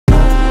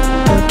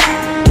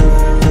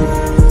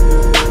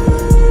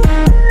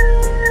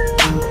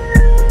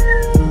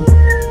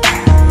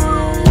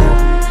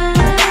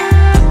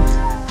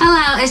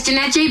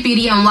J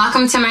Beauty and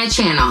welcome to my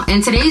channel.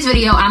 In today's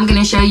video, I'm going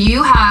to show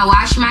you how I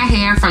wash my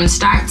hair from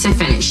start to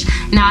finish.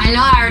 Now, I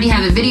know I already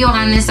have a video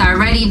on this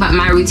already, but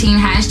my routine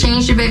has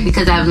changed a bit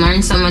because I've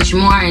learned so much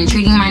more in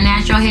treating my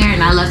natural hair,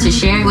 and I love to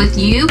share it with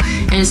you.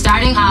 And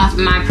starting off,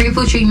 my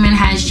pre-poo treatment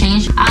has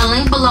changed. I'll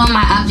link below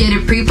my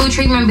updated pre-poo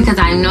treatment because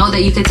I know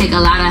that you could take a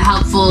lot of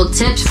helpful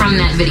tips from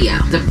that video.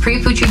 The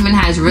pre-poo treatment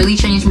has really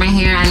changed my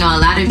hair. I know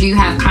a lot of you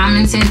have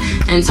commented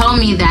and told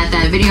me that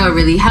that video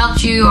really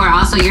helped you, or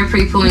also your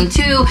pre-pooing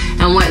too,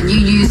 and what you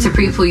use to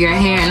pre-poo your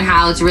hair and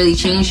how it's really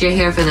changed your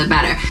hair for the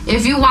better.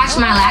 If you watched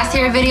my last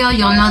hair video,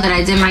 you'll know that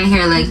I did my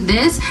hair like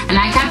this, and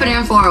I kept it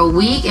in for a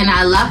week, and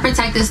I love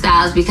protective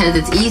styles because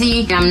it's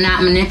easy. I'm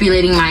not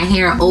manipulating my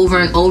hair over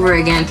and over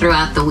again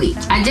throughout the week.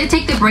 I did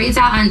take the braids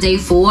out on day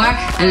 4,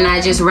 and I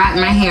just wrapped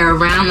my hair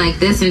around like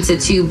this into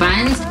 2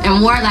 buns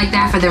and wore it like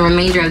that for the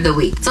remainder of the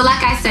week. So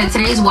like I said,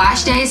 today's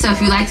wash day, so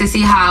if you like to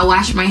see how I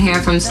wash my hair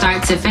from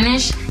start to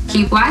finish,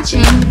 keep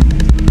watching.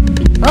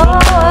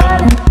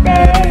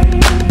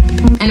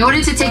 In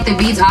order to take the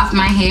beads off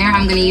my hair,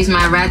 I'm going to use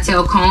my rat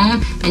tail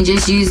comb and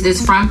just use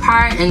this front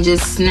part and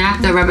just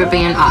snap the rubber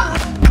band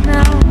off.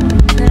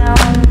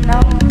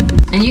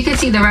 And you can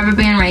see the rubber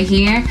band right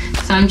here,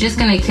 so I'm just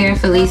going to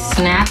carefully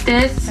snap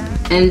this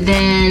and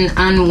then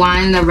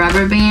unwind the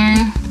rubber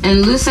band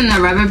and loosen the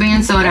rubber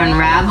band so it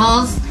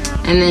unravels,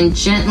 and then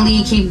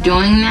gently keep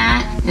doing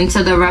that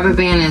until the rubber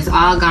band is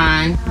all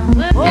gone.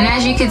 And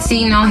as you can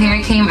see, no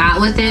hair came out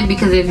with it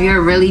because if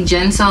you're really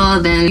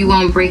gentle, then you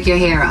won't break your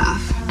hair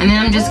off. And then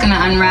I'm just gonna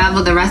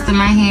unravel the rest of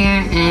my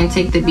hair and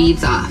take the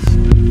beads off.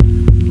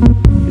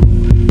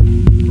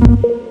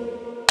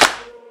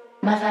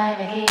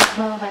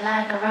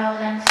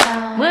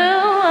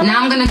 Now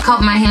I'm gonna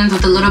coat my hands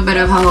with a little bit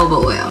of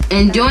jojoba oil.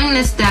 And doing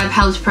this step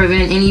helps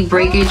prevent any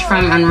breakage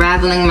from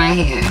unraveling my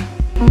hair.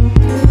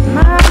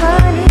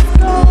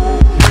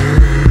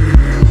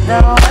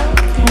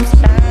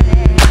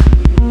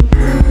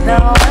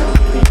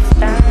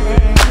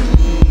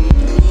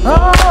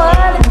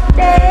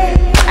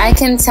 I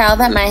can tell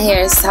that my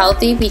hair is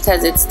healthy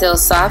because it's still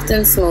soft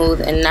and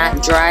smooth and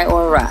not dry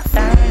or rough.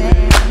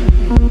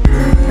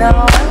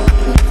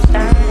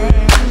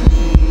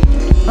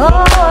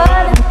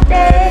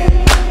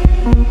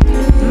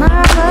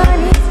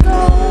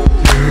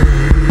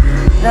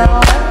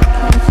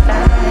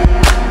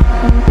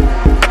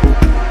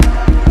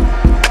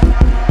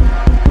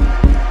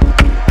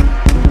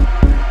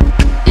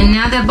 And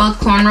now that both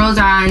cornrows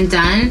are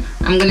undone,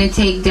 I'm going to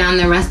take down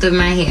the rest of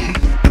my hair.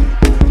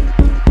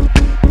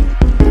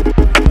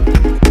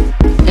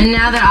 And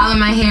now that all of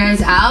my hair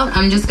is out,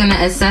 I'm just going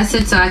to assess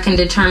it so I can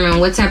determine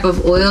what type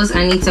of oils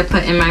I need to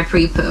put in my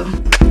pre-poo.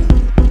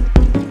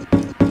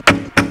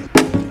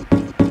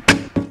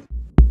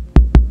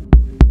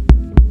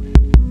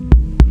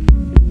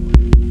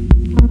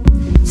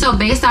 So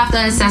based off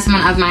the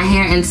assessment of my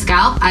hair and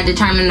scalp, I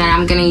determined that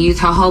I'm going to use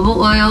jojoba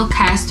oil,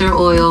 castor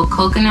oil,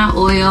 coconut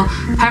oil,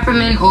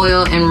 peppermint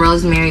oil, and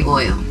rosemary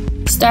oil.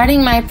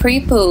 Starting my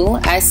pre-poo,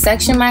 I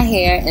section my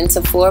hair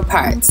into 4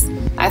 parts.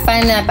 I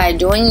find that by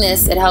doing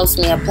this, it helps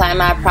me apply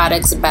my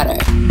products better.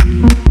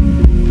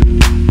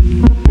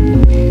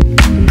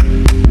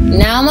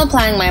 Now I'm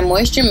applying my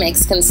moisture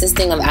mix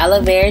consisting of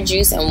aloe vera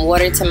juice and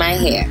water to my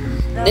hair.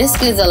 This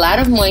gives a lot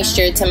of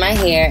moisture to my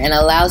hair and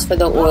allows for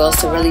the oils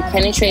to really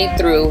penetrate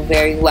through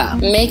very well,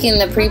 making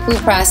the pre-poo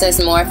process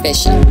more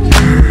efficient.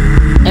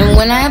 And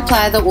when I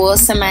apply the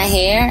oils to my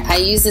hair, I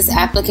use this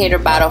applicator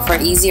bottle for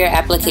easier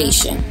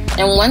application.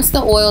 And once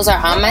the oils are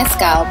on my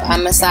scalp, I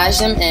massage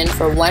them in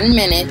for 1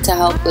 minute to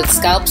help with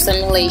scalp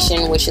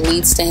stimulation, which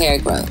leads to hair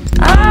growth.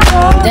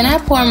 Then I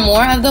pour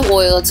more of the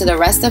oil to the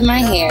rest of my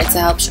hair to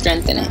help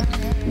strengthen it.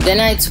 Then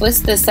I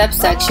twist the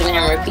subsection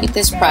and repeat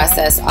this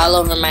process all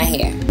over my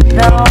hair.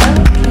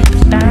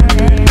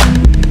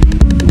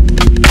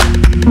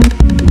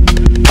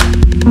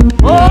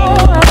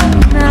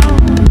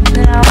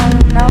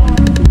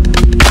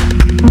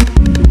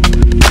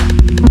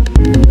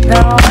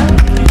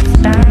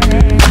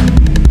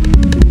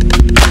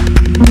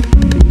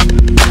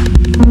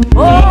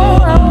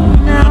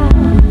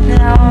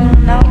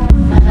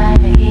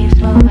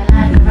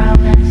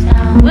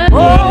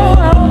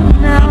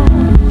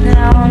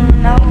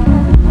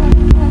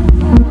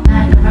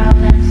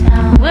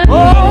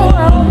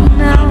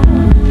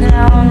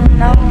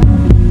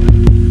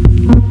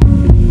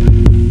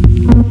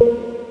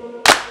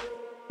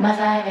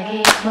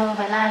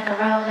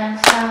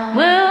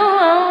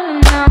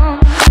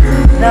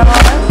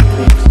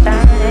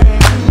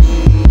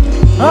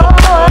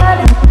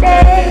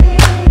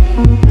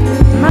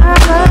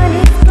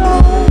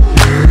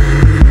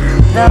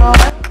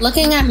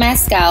 Looking at my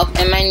scalp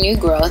and my new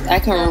growth, I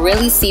can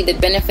really see the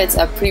benefits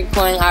of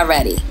pre-pooing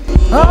already.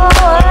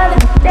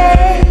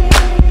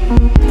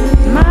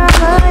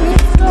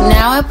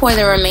 Now I pour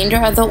the remainder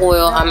of the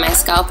oil on my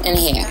scalp and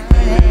hair.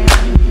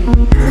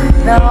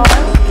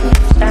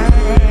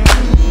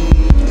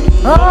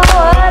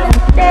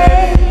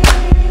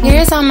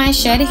 Here's all my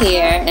shed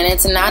hair, and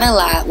it's not a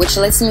lot, which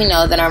lets me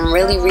know that I'm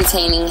really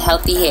retaining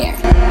healthy hair.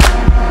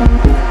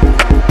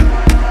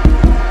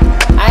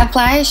 I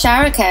apply a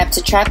shower cap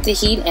to trap the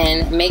heat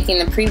in, making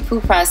the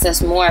pre-poo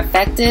process more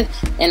effective,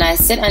 and I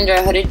sit under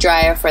a hooded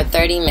dryer for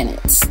 30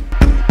 minutes.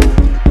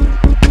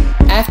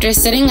 After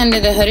sitting under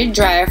the hooded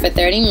dryer for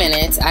 30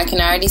 minutes, I can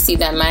already see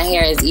that my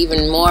hair is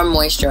even more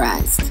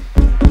moisturized.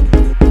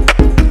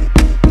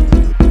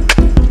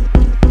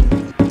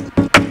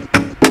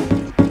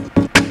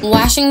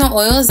 Washing the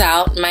oils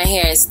out, my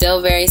hair is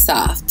still very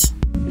soft.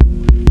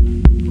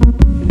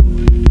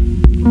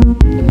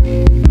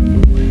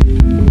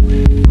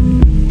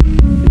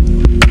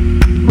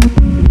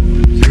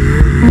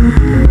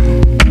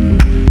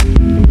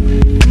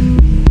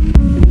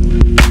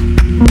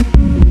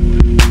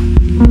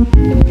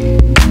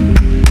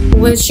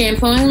 With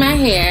shampooing my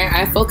hair,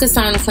 I focus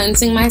on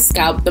cleansing my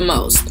scalp the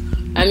most.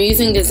 I'm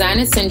using Design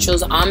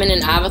Essentials Almond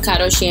and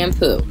Avocado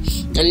Shampoo,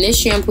 and this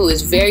shampoo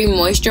is very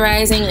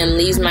moisturizing and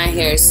leaves my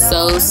hair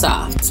so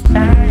soft.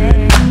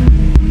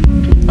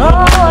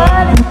 Oh,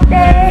 what a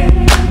day.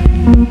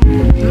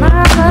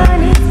 My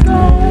money's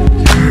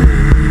gold.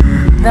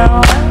 The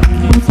world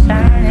keeps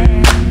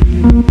shining.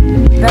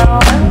 The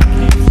world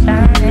keeps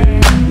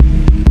shining.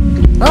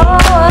 Oh,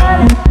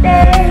 what a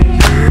day.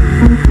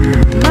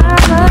 My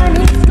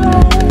money's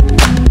gold.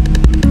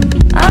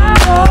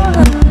 I'm all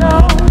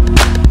alone.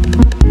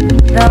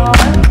 The world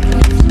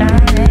keeps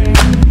shining.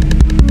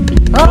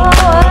 Oh,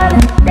 what a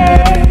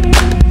day.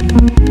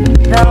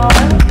 The world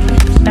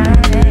keeps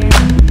shining.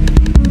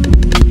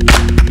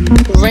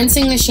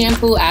 Rinsing the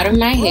shampoo out of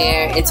my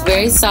hair, it's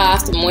very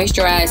soft,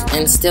 moisturized,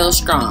 and still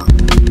strong.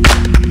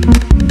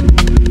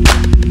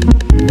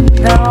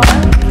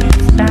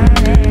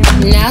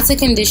 Now to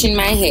condition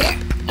my hair.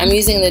 I'm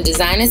using the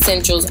Design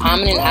Essentials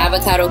Almond and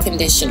Avocado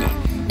Conditioner.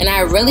 And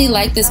I really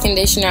like this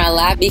conditioner a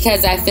lot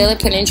because I feel it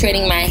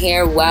penetrating my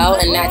hair well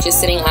and not just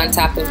sitting on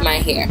top of my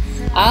hair.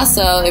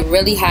 Also, it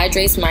really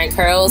hydrates my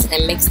curls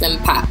and makes them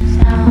pop.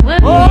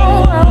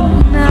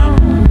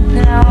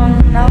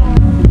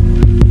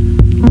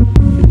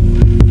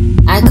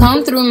 I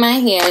comb through my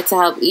hair to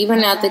help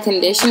even out the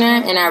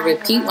conditioner, and I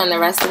repeat on the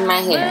rest of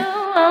my hair.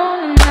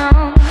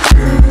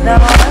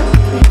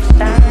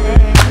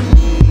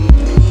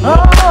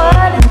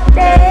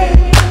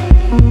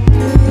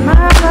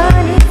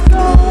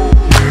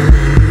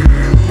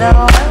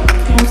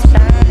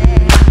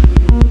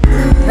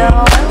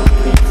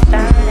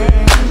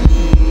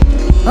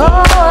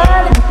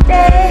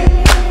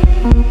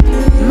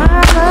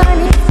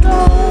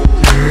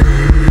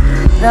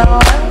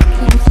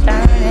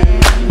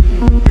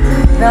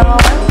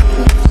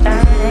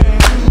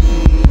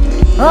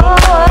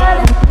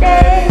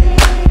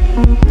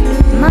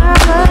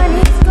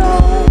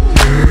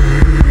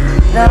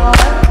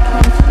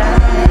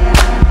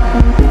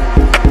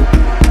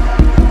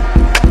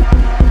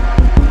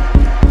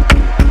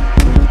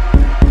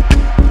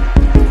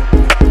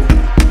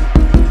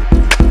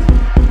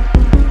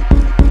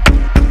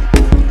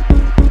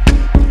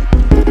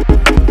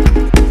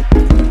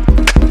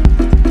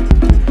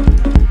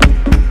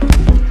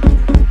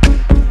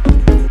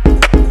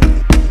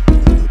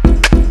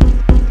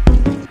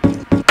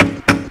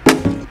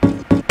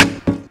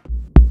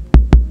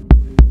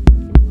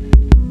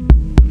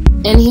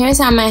 And here's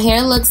how my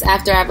hair looks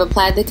after I've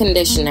applied the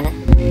conditioner.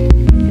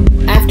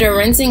 After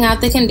rinsing out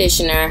the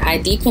conditioner, I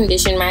deep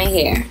condition my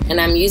hair, and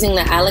I'm using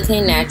the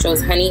Alakane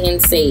Naturals Honey and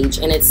Sage,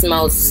 and it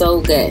smells so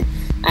good.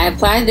 I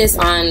apply this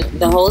on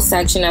the whole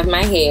section of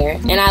my hair,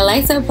 and I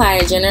like to apply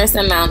a generous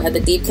amount of the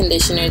deep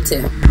conditioner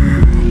too.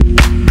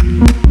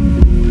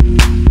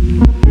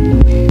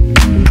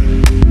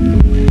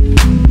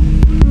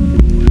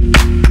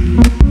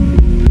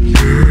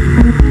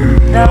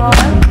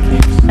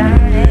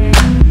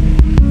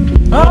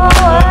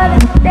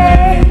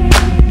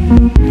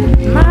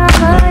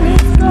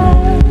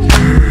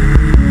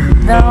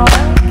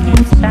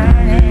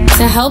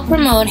 To help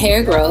promote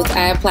hair growth,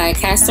 I apply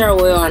castor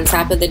oil on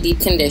top of the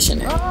deep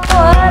conditioner.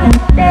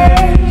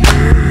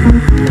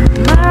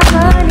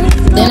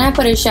 Then I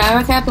put a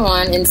shower cap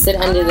on and sit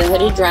under the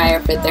hooded dryer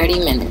for 30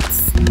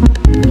 minutes.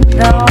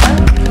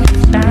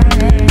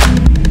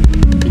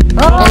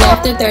 And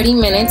after 30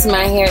 minutes,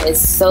 my hair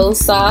is so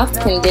soft,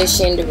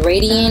 conditioned,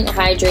 radiant,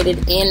 hydrated,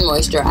 and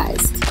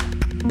moisturized.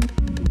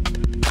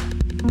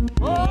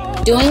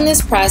 Doing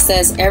this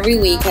process every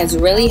week has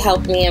really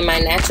helped me in my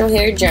natural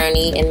hair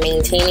journey and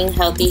maintaining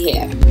healthy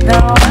hair.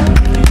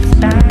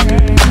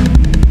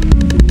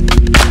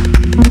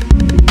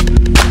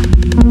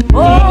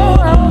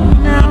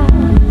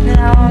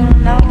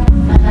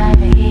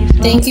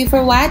 Thank you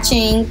for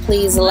watching.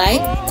 Please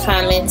like,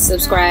 comment,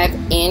 subscribe,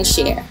 and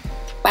share.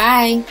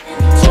 Bye.